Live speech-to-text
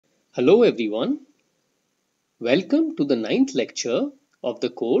Hello everyone, welcome to the 9th lecture of the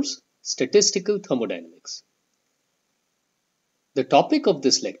course Statistical Thermodynamics. The topic of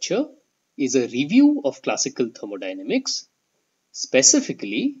this lecture is a review of classical thermodynamics,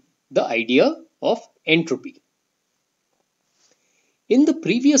 specifically the idea of entropy. In the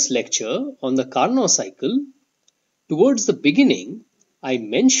previous lecture on the Carnot cycle, towards the beginning, I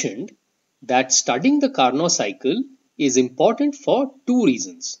mentioned that studying the Carnot cycle is important for two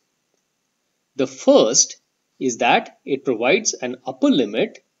reasons. The first is that it provides an upper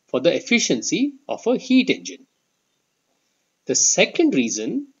limit for the efficiency of a heat engine. The second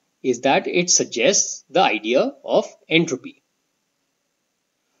reason is that it suggests the idea of entropy.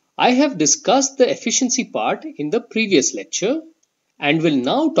 I have discussed the efficiency part in the previous lecture and will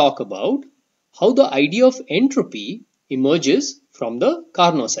now talk about how the idea of entropy emerges from the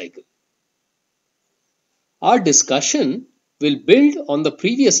Carnot cycle. Our discussion will build on the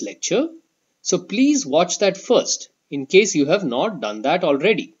previous lecture, so please watch that first in case you have not done that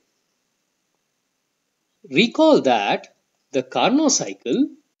already. Recall that the Carnot cycle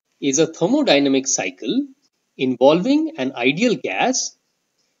is a thermodynamic cycle involving an ideal gas,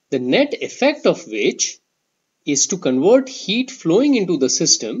 the net effect of which is to convert heat flowing into the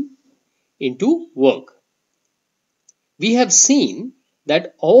system into work. We have seen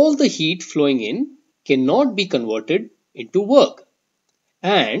that all the heat flowing in cannot be converted into work,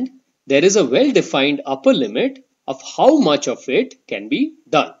 and there is a well-defined upper limit of how much of it can be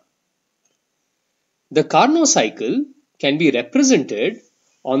done. The Carnot cycle can be represented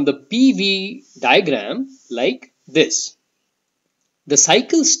on the PV diagram like this. The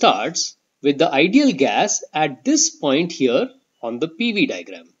cycle starts with the ideal gas at this point here on the PV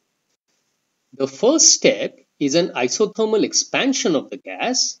diagram. The first step is an isothermal expansion of the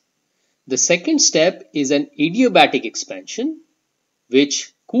gas. The second step is an adiabatic expansion,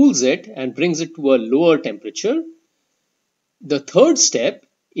 which cools it and brings it to a lower temperature. The third step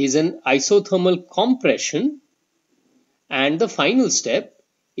is an isothermal compression, and the final step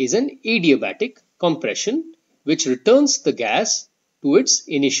is an adiabatic compression, which returns the gas to its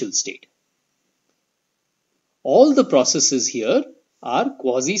initial state. All the processes here are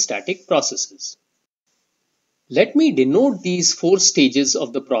quasi-static processes. Let me denote these four stages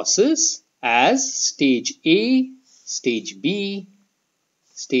of the process as stage A, stage B,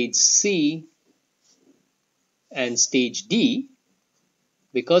 stage C, and stage D,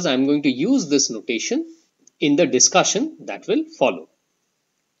 because I'm going to use this notation in the discussion that will follow.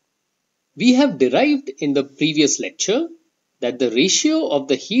 We have derived in the previous lecture that the ratio of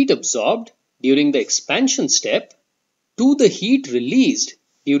the heat absorbed during the expansion step to the heat released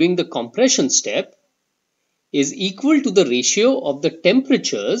during the compression step is equal to the ratio of the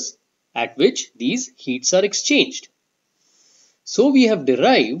temperatures at which these heats are exchanged. So we have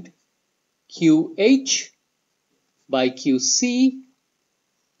derived QH by QC,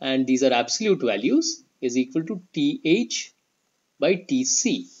 and these are absolute values, is equal to TH by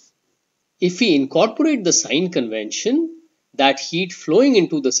TC. If we incorporate the sign convention that heat flowing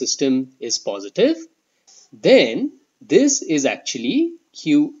into the system is positive, then this is actually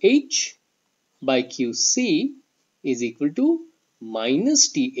QH by QC is equal to minus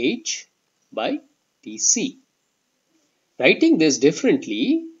TH by TC. Writing this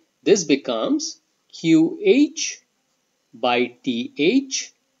differently, this becomes QH by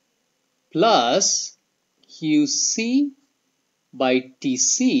TH plus QC by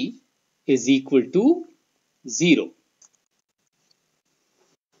TC is equal to 0.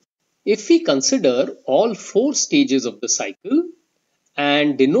 If we consider all four stages of the cycle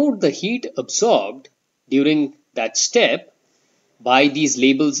and denote the heat absorbed during that step by these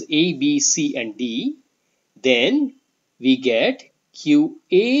labels A, B, C, and D, then we get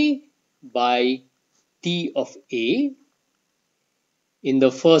QA by T of A in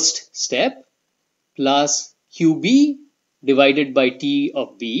the first step plus QB divided by T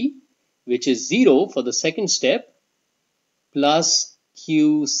of B, which is 0 for the second step, plus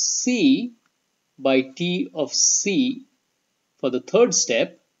QC by T of C for the third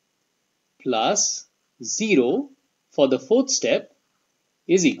step, plus 0 for the fourth step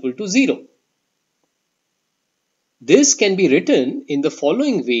is equal to 0. This can be written in the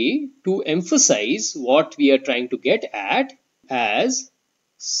following way to emphasize what we are trying to get at as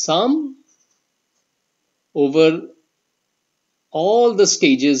sum over all the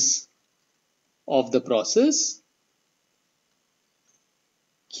stages of the process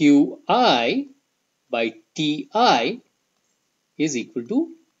Qi by Ti is equal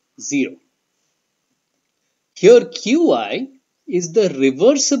to 0. Here Qi is the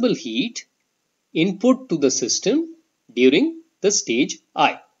reversible heat input to the system during the stage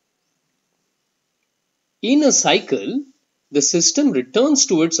I. In a cycle, the system returns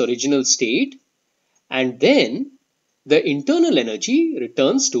to its original state and then the internal energy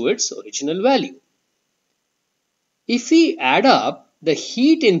returns to its original value. If we add up the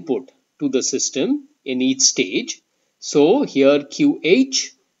heat input to the system in each stage, so here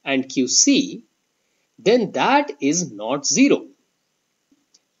QH and QC, then that is not zero.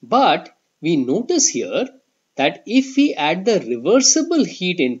 But we notice here that if we add the reversible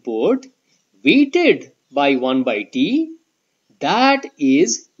heat input weighted by 1 by T, that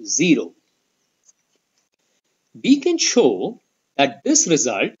is 0. We can show that this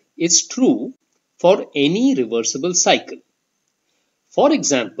result is true for any reversible cycle. For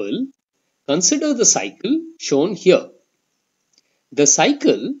example, consider the cycle shown here. The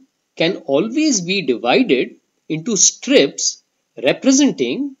cycle can always be divided into strips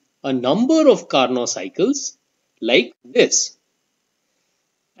representing a number of Carnot cycles like this.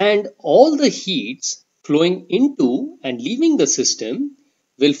 And all the heats flowing into and leaving the system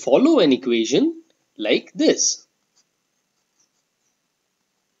will follow an equation like this.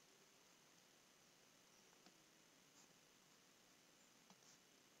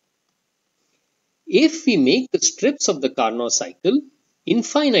 If we make the strips of the Carnot cycle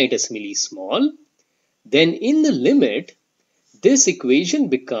infinitesimally small, then in the limit, this equation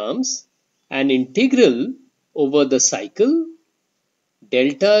becomes an integral over the cycle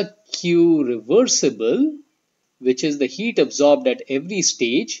delta Q reversible, which is the heat absorbed at every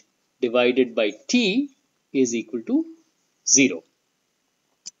stage, divided by T is equal to 0.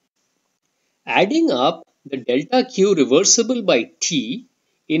 Adding up the delta Q reversible by T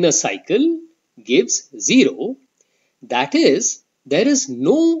in a cycle gives 0. That is, there is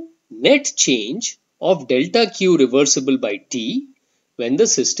no net change of delta Q reversible by T when the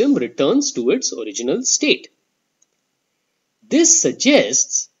system returns to its original state. This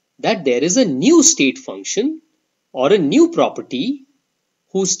suggests that there is a new state function or a new property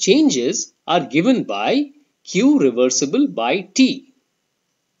whose changes are given by Q reversible by T.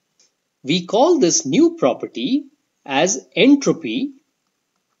 We call this new property as entropy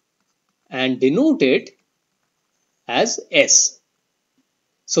and denote it as S.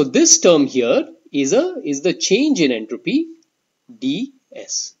 So this term here is the change in entropy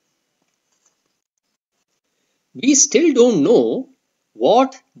ds. We still don't know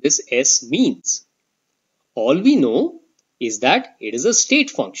what this S means. All we know is that it is a state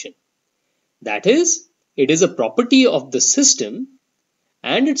function. That is, it is a property of the system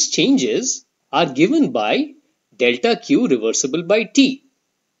and its changes are given by delta Q reversible by T.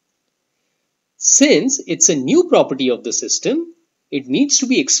 Since it's a new property of the system, it needs to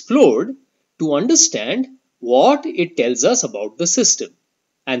be explored to understand what it tells us about the system.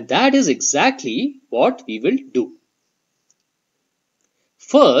 And that is exactly what we will do.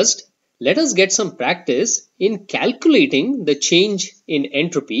 First, let us get some practice in calculating the change in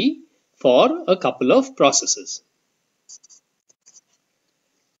entropy for a couple of processes.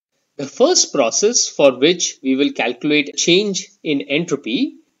 The first process for which we will calculate change in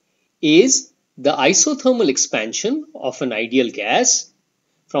entropy is the isothermal expansion of an ideal gas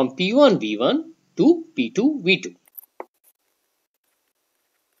from P1V1 to P2V2.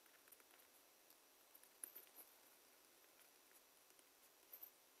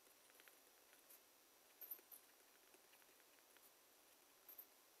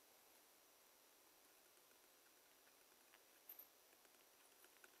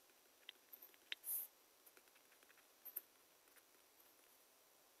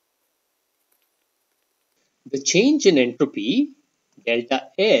 The change in entropy delta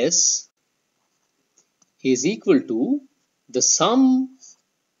S is equal to the sum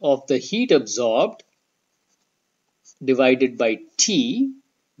of the heat absorbed divided by T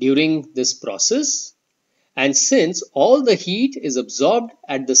during this process, and since all the heat is absorbed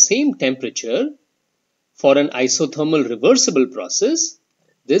at the same temperature for an isothermal reversible process,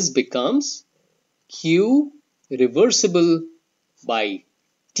 this becomes Q reversible by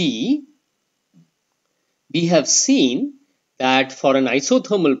T. We have seen that for an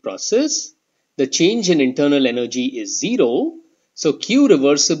isothermal process, the change in internal energy is 0. So Q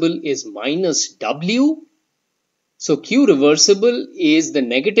reversible is minus W. So Q reversible is the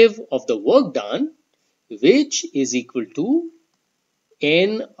negative of the work done, which is equal to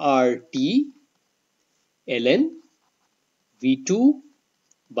nRT ln V2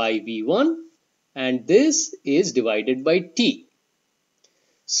 by V1, and this is divided by T.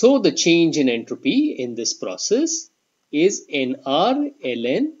 So the change in entropy in this process is nR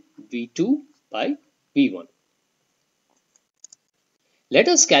ln V2 by V1. Let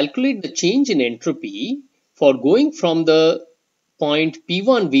us calculate the change in entropy for going from the point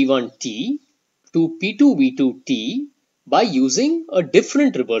P1 V1 T to P2V2T by using a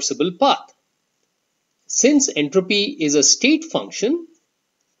different reversible path. Since entropy is a state function,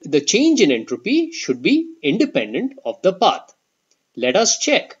 the change in entropy should be independent of the path. Let us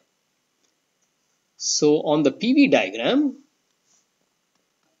check. So on the PV diagram,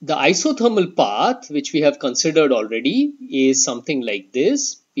 the isothermal path, which we have considered already, is something like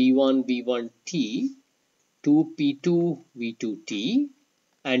this: P1V1T to P2V2T,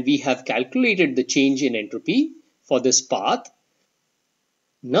 and we have calculated the change in entropy for this path.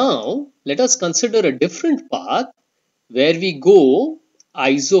 Now let us consider a different path where we go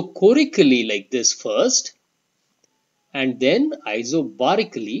isochorically like this first, and then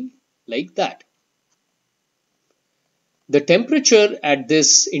isobarically like that. The temperature at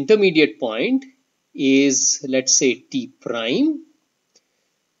this intermediate point is, let's say, T prime.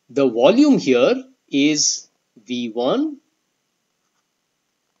 The volume here is V1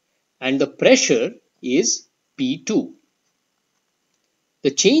 and the pressure is P2.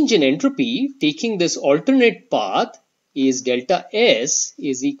 The change in entropy taking this alternate path is delta S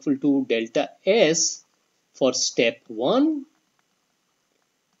is equal to delta S for step 1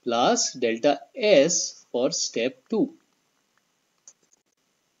 plus delta S for step 2.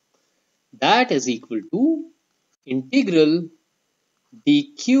 That is equal to integral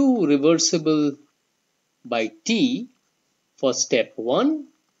dq reversible by T for step 1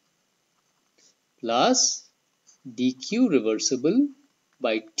 plus dq reversible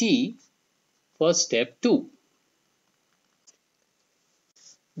by T for step 2.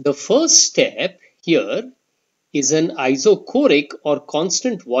 The first step here is an isochoric or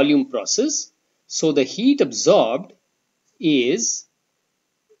constant volume process, so the heat absorbed is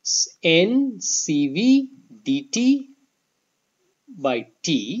NCV dt by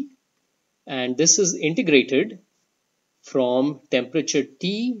T, and this is integrated from temperature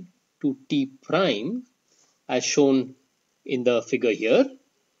T to T prime as shown in the figure here,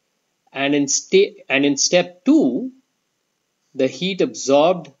 and in step 2 the heat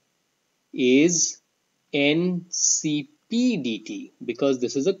absorbed is NCP dt, because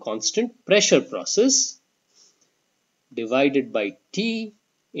this is a constant pressure process, divided by T,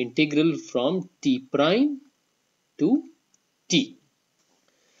 integral from T prime to T.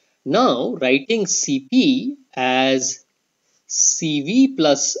 Now writing Cp as Cv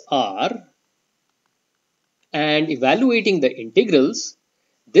plus R and evaluating the integrals,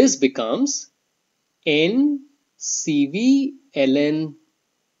 this becomes NCV ln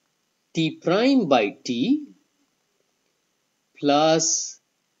T prime by T plus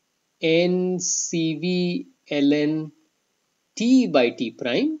NCV ln T by T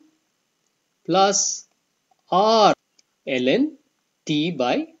prime plus R ln T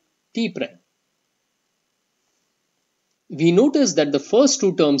by T prime. We notice that the first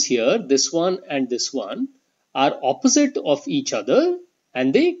two terms here, this one and this one, are opposite of each other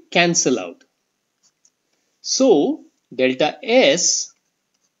and they cancel out. So delta S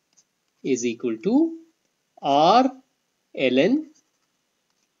is equal to R ln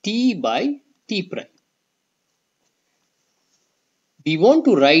T by T prime. We want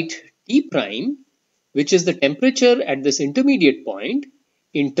to write T prime, which is the temperature at this intermediate point,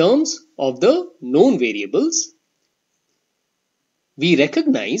 in terms of the known variables. We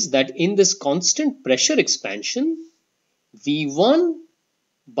recognize that in this constant pressure expansion, V1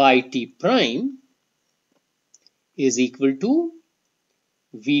 by T prime is equal to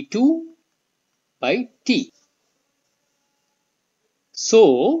V2 by T.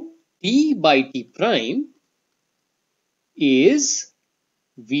 So T by T prime is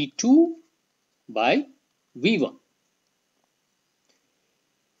V2 by V1.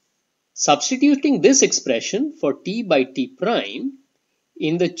 Substituting this expression for T by T prime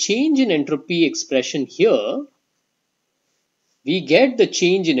in the change in entropy expression here, we get the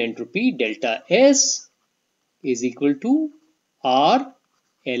change in entropy delta S is equal to R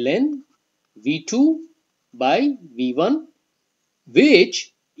ln V2 by V1,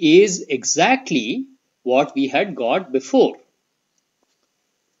 which is exactly what we had got before.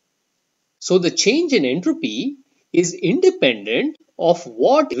 So the change in entropy is independent of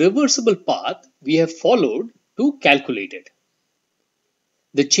what reversible path we have followed to calculate it.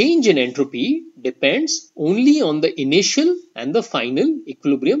 The change in entropy depends only on the initial and the final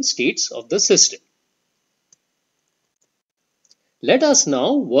equilibrium states of the system. Let us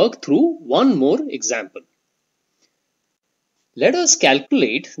now work through one more example. Let us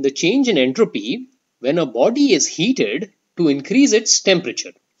calculate the change in entropy when a body is heated to increase its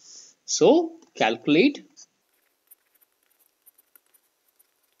temperature. So, calculate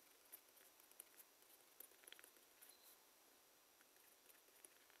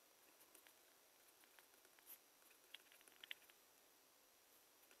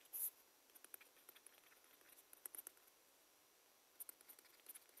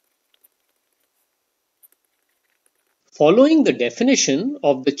Following the definition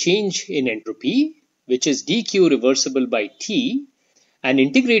of the change in entropy, which is dq reversible by T, and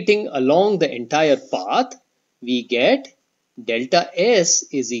integrating along the entire path, we get delta S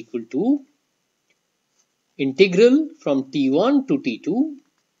is equal to integral from T1 to T2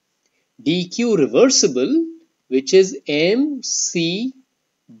 dq reversible, which is mc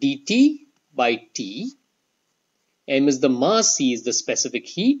dt by T. M is the mass, C is the specific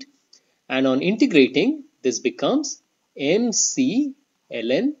heat, and on integrating this becomes mc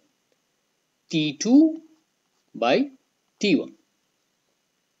ln T2 by T1.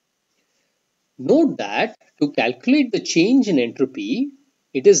 Note that to calculate the change in entropy,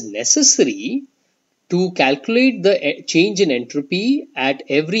 it is necessary to calculate the change in entropy at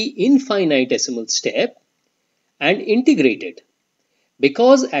every infinitesimal step and integrate it,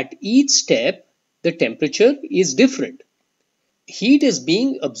 because at each step the temperature is different. Heat is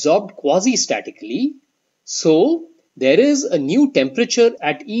being absorbed quasi-statically, so there is a new temperature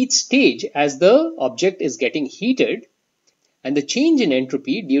at each stage as the object is getting heated, and the change in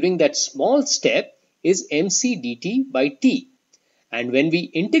entropy during that small step is mc dt by T. And when we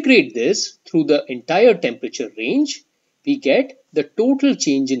integrate this through the entire temperature range, we get the total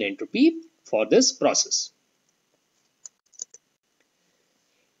change in entropy for this process.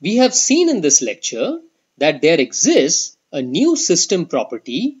 We have seen in this lecture that there exists a new system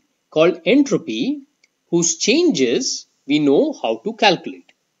property called entropy, whose changes we know how to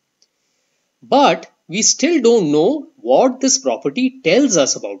calculate. But we still don't know what this property tells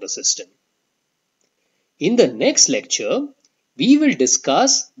us about a system. In the next lecture, we will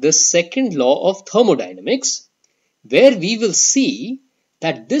discuss the second law of thermodynamics, where we will see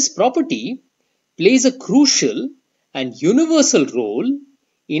that this property plays a crucial and universal role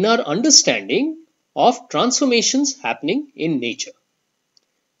in our understanding of transformations happening in nature.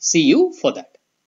 See you for that.